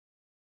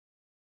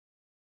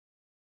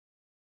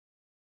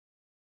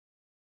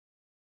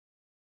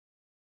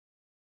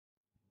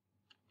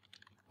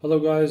Hello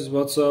guys,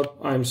 what's up?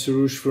 I'm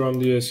Surush from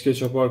the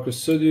SketchUp Arc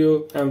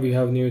Studio and we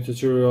have new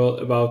tutorial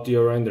about the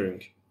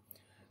rendering.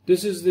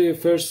 This is the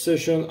first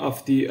session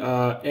of the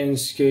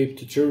Enscape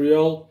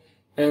tutorial,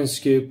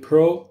 Enscape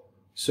Pro.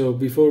 So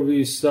before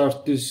we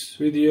start this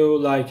video,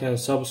 like and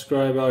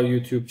subscribe our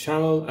YouTube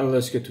channel and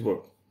let's get to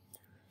work.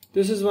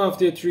 This is one of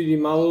the 3D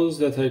models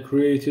that I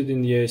created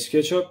in the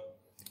SketchUp,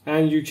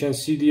 and you can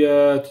see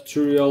the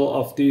tutorial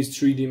of this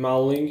 3D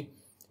modeling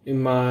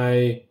in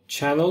my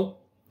channel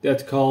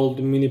that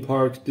called Mini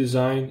Park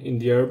Design in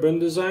the Urban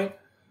Design.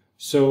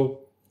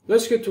 So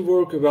let's get to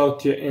work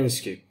about the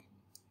Enscape.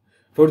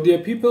 For the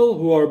people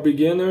who are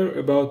beginner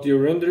about the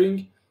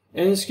rendering,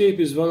 Enscape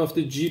is one of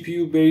the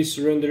GPU based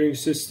rendering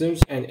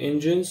systems and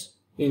engines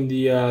in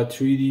the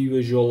 3D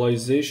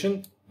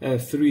visualization and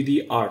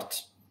 3D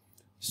art.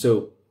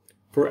 So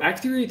for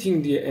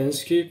activating the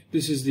Enscape,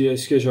 this is the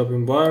SketchUp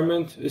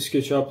environment,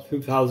 SketchUp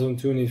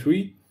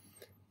 2023.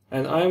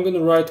 And I'm going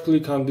to right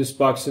click on this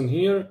box in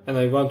here and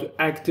I want to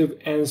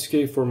activate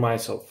Enscape for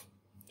myself.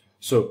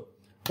 So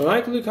when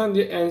I click on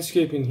the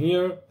Enscape in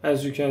here,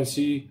 as you can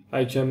see,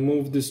 I can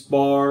move this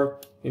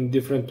bar in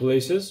different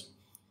places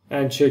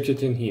and check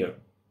it in here.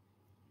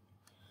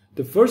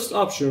 The first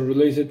option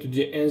related to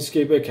the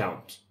Enscape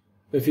account.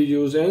 If you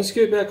use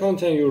Enscape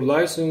account and your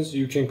license,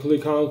 you can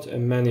click on it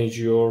and manage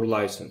your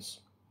license.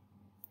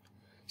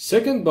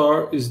 Second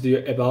bar is the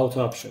About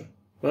option.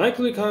 When I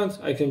click on it,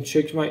 I can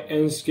check my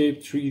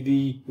Enscape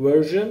 3D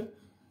version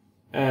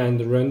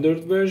and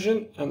rendered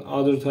version and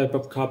other type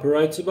of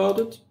copyrights about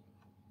it.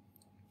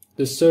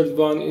 The third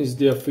one is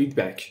the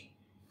feedback.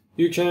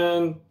 You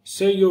can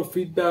say your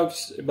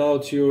feedbacks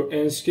about your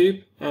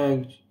Enscape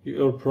and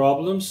your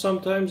problems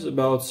sometimes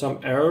about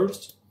some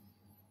errors.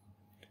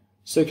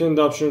 Second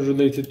option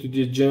related to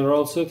the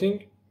general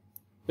setting.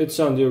 It's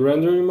on the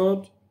rendering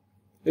mode.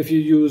 If you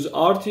use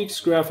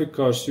RTX graphic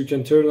cards, you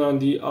can turn on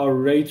the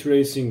ray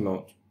tracing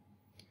mode.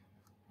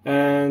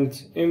 And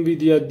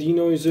NVIDIA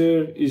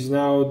denoiser is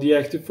now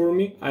deactive for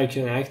me. I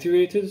can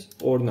activate it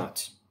or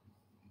not.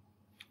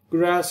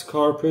 Grass,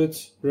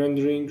 carpet,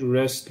 rendering,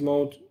 rest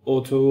mode,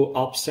 auto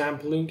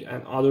upsampling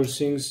and other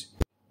things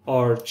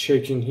are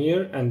checking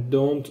here, and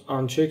don't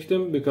uncheck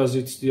them because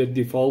it's the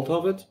default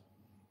of it.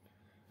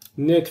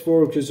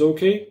 Network is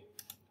okay.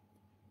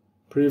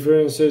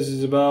 Preferences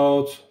is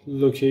about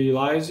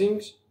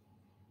localizing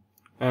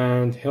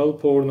and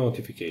help or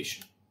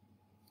notification.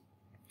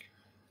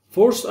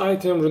 Fourth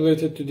item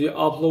related to the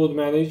upload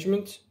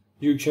management.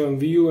 You can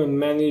view and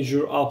manage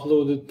your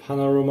uploaded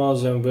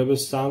panoramas and web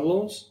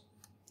standalones.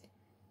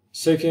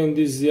 Second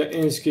is the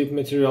Enscape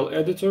material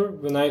editor.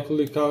 When I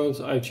click on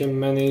it, I can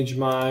manage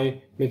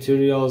my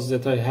materials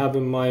that I have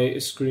in my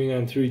screen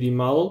and 3D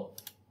model.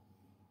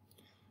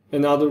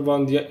 Another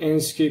one, the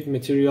Enscape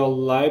material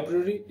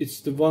library.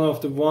 It's one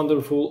of the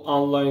wonderful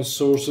online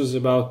sources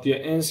about the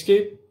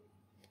Enscape.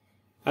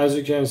 As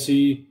you can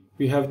see,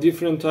 we have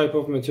different type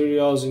of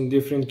materials in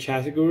different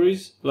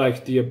categories,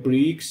 like the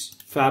bricks,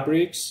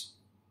 fabrics,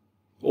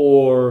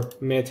 or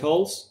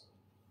metals,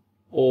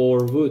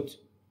 or wood,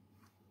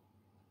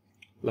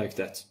 like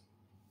that.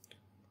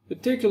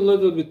 It takes a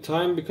little bit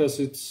time because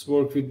it's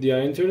work with the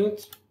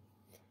internet.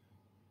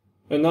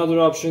 Another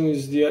option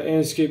is the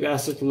Enscape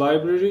asset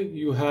library.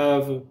 You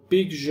have a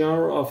big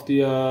genre of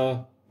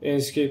the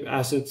Enscape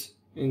assets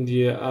in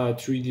the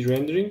 3D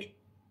rendering.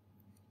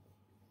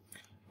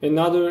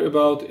 Another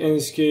about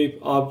Enscape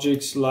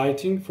objects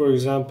lighting, for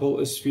example,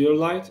 a sphere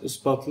light, a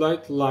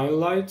spotlight, line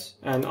light,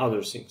 and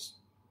other things.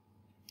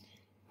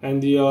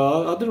 And the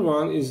other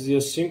one is the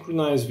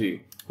synchronized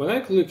view. When I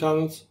click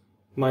on it,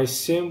 my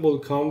scene will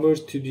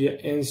convert to the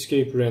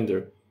Enscape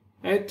render.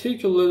 And it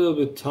takes a little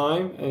bit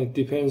time, and it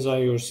depends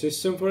on your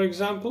system, for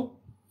example,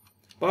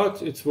 but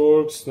it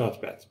works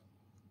not bad.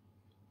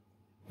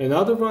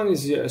 Another one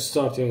is the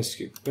Start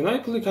Enscape. When I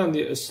click on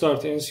the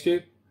Start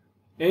Enscape,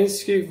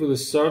 Enscape will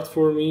start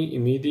for me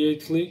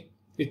immediately.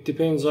 It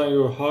depends on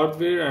your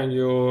hardware and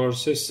your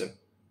system.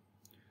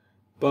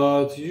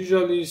 But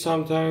usually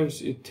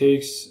sometimes it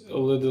takes a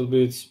little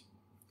bit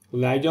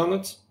lag on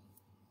it.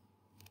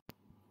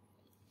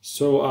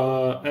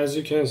 So as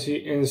you can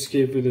see,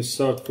 Enscape will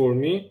start for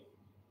me.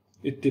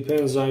 It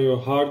depends on your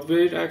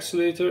hardware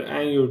accelerator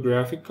and your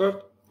graphic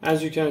card.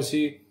 As you can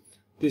see,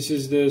 this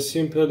is the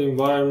simple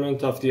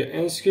environment of the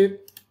Enscape.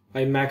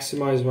 I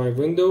maximize my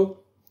window.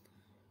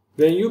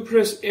 When you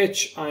press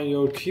H on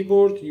your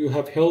keyboard, you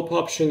have help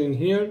option in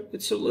here.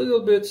 It's a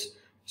little bit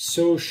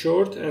so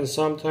short and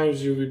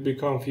sometimes you will be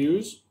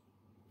confused.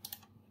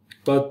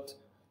 But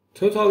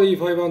totally,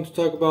 if I want to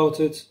talk about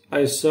it,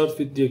 I start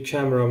with the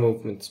camera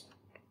movement.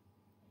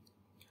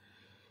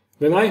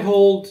 When I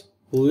hold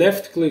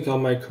left click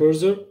on my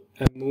cursor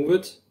and move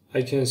it,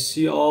 I can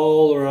see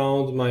all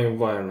around my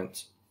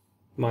environment.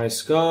 My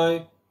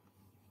sky,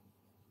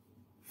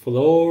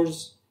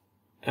 floors,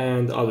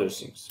 and other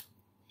things.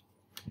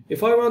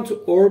 If I want to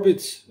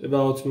orbit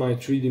about my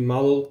 3D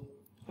model,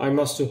 I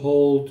must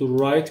hold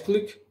right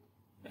click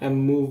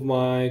and move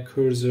my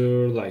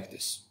cursor like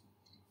this.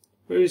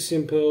 Very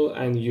simple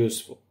and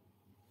useful.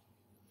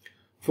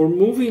 For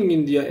moving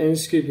in the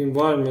Enscape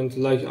environment,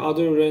 like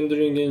other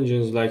rendering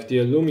engines like the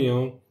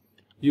Lumion,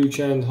 you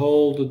can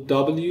hold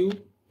W,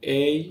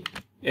 A,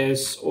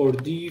 S or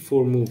D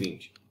for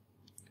moving.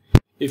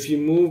 If you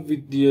move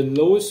with the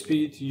low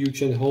speed, you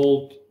can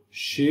hold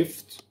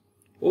Shift,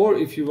 or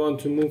if you want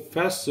to move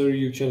faster,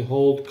 you can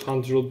hold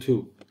Ctrl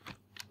 2.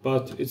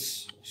 But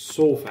it's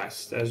so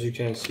fast, as you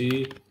can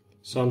see,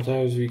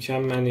 sometimes we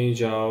can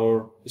manage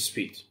our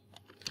speed.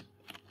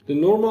 The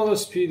normal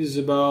speed is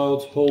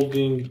about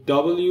holding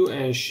W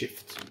and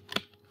Shift.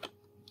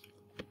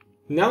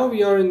 Now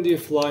we are in the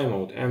fly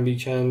mode, and we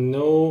can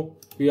know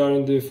we are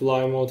in the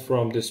fly mode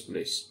from this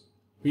place.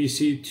 We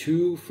see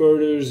two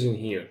furthers in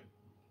here.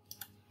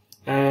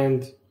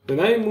 And when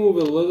I move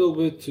a little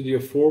bit to the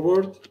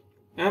forward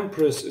and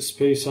press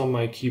space on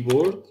my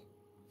keyboard,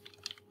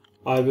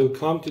 I will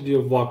come to the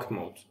walk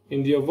mode.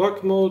 In the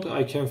walk mode,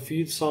 I can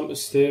feed some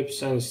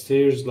steps and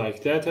stairs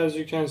like that, as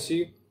you can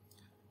see.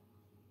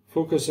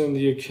 Focus on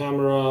the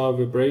camera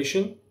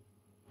vibration.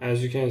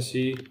 As you can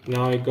see,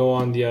 now I go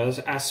on the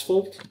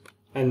asphalt,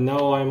 and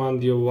now I'm on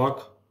the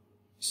walk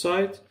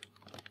side.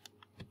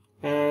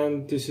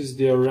 And this is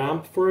the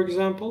ramp, for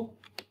example.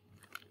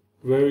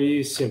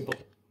 Very simple.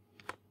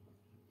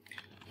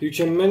 You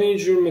can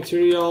manage your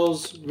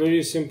materials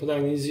very simple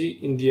and easy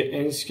in the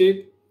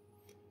Enscape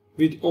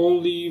with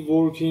only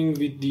working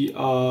with the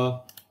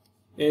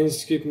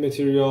Enscape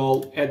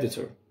material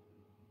editor.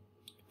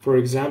 For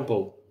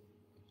example,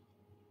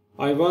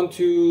 I want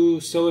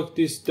to select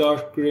this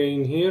dark gray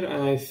in here,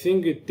 and I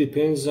think it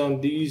depends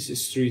on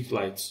these street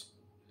lights.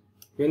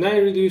 When I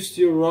reduce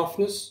the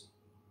roughness,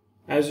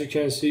 as you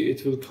can see,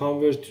 it will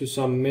convert to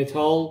some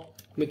metal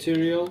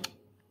material.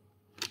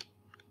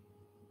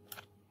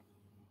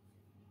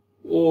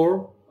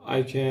 Or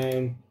I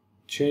can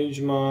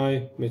change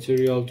my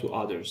material to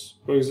others.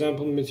 For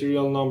example,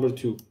 material number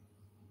 2.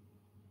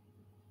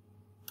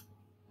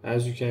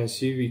 As you can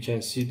see, we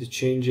can see the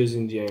changes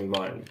in the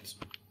environment.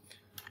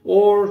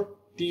 Or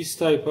these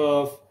type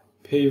of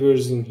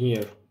pavers in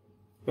here.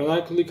 When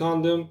I click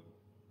on them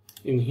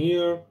in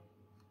here,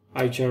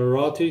 I can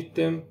rotate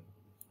them,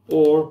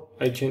 or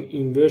I can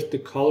invert the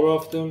color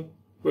of them.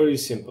 Very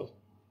simple.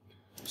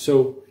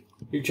 So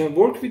you can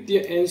work with the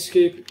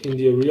Enscape in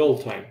the real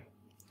time.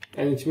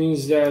 And it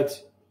means that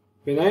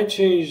when I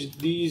change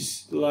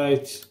these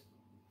lights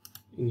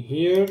in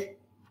here,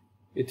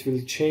 it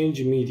will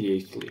change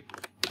immediately.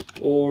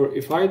 Or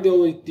if I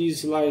delete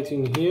these lights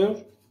in here,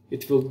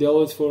 it will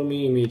delete for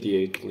me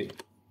immediately.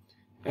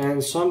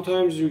 And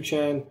sometimes you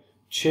can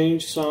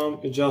change some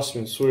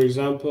adjustments. For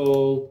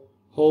example,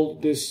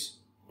 hold this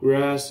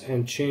grass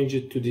and change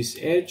it to this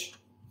edge.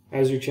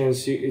 As you can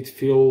see, it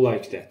feels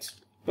like that.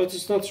 But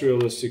it's not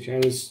realistic,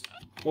 and it's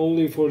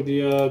only for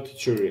the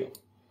tutorial.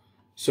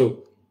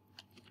 So,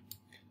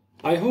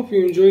 I hope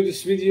you enjoyed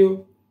this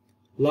video.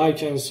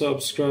 Like and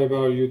subscribe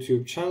our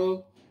YouTube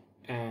channel,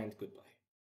 and goodbye.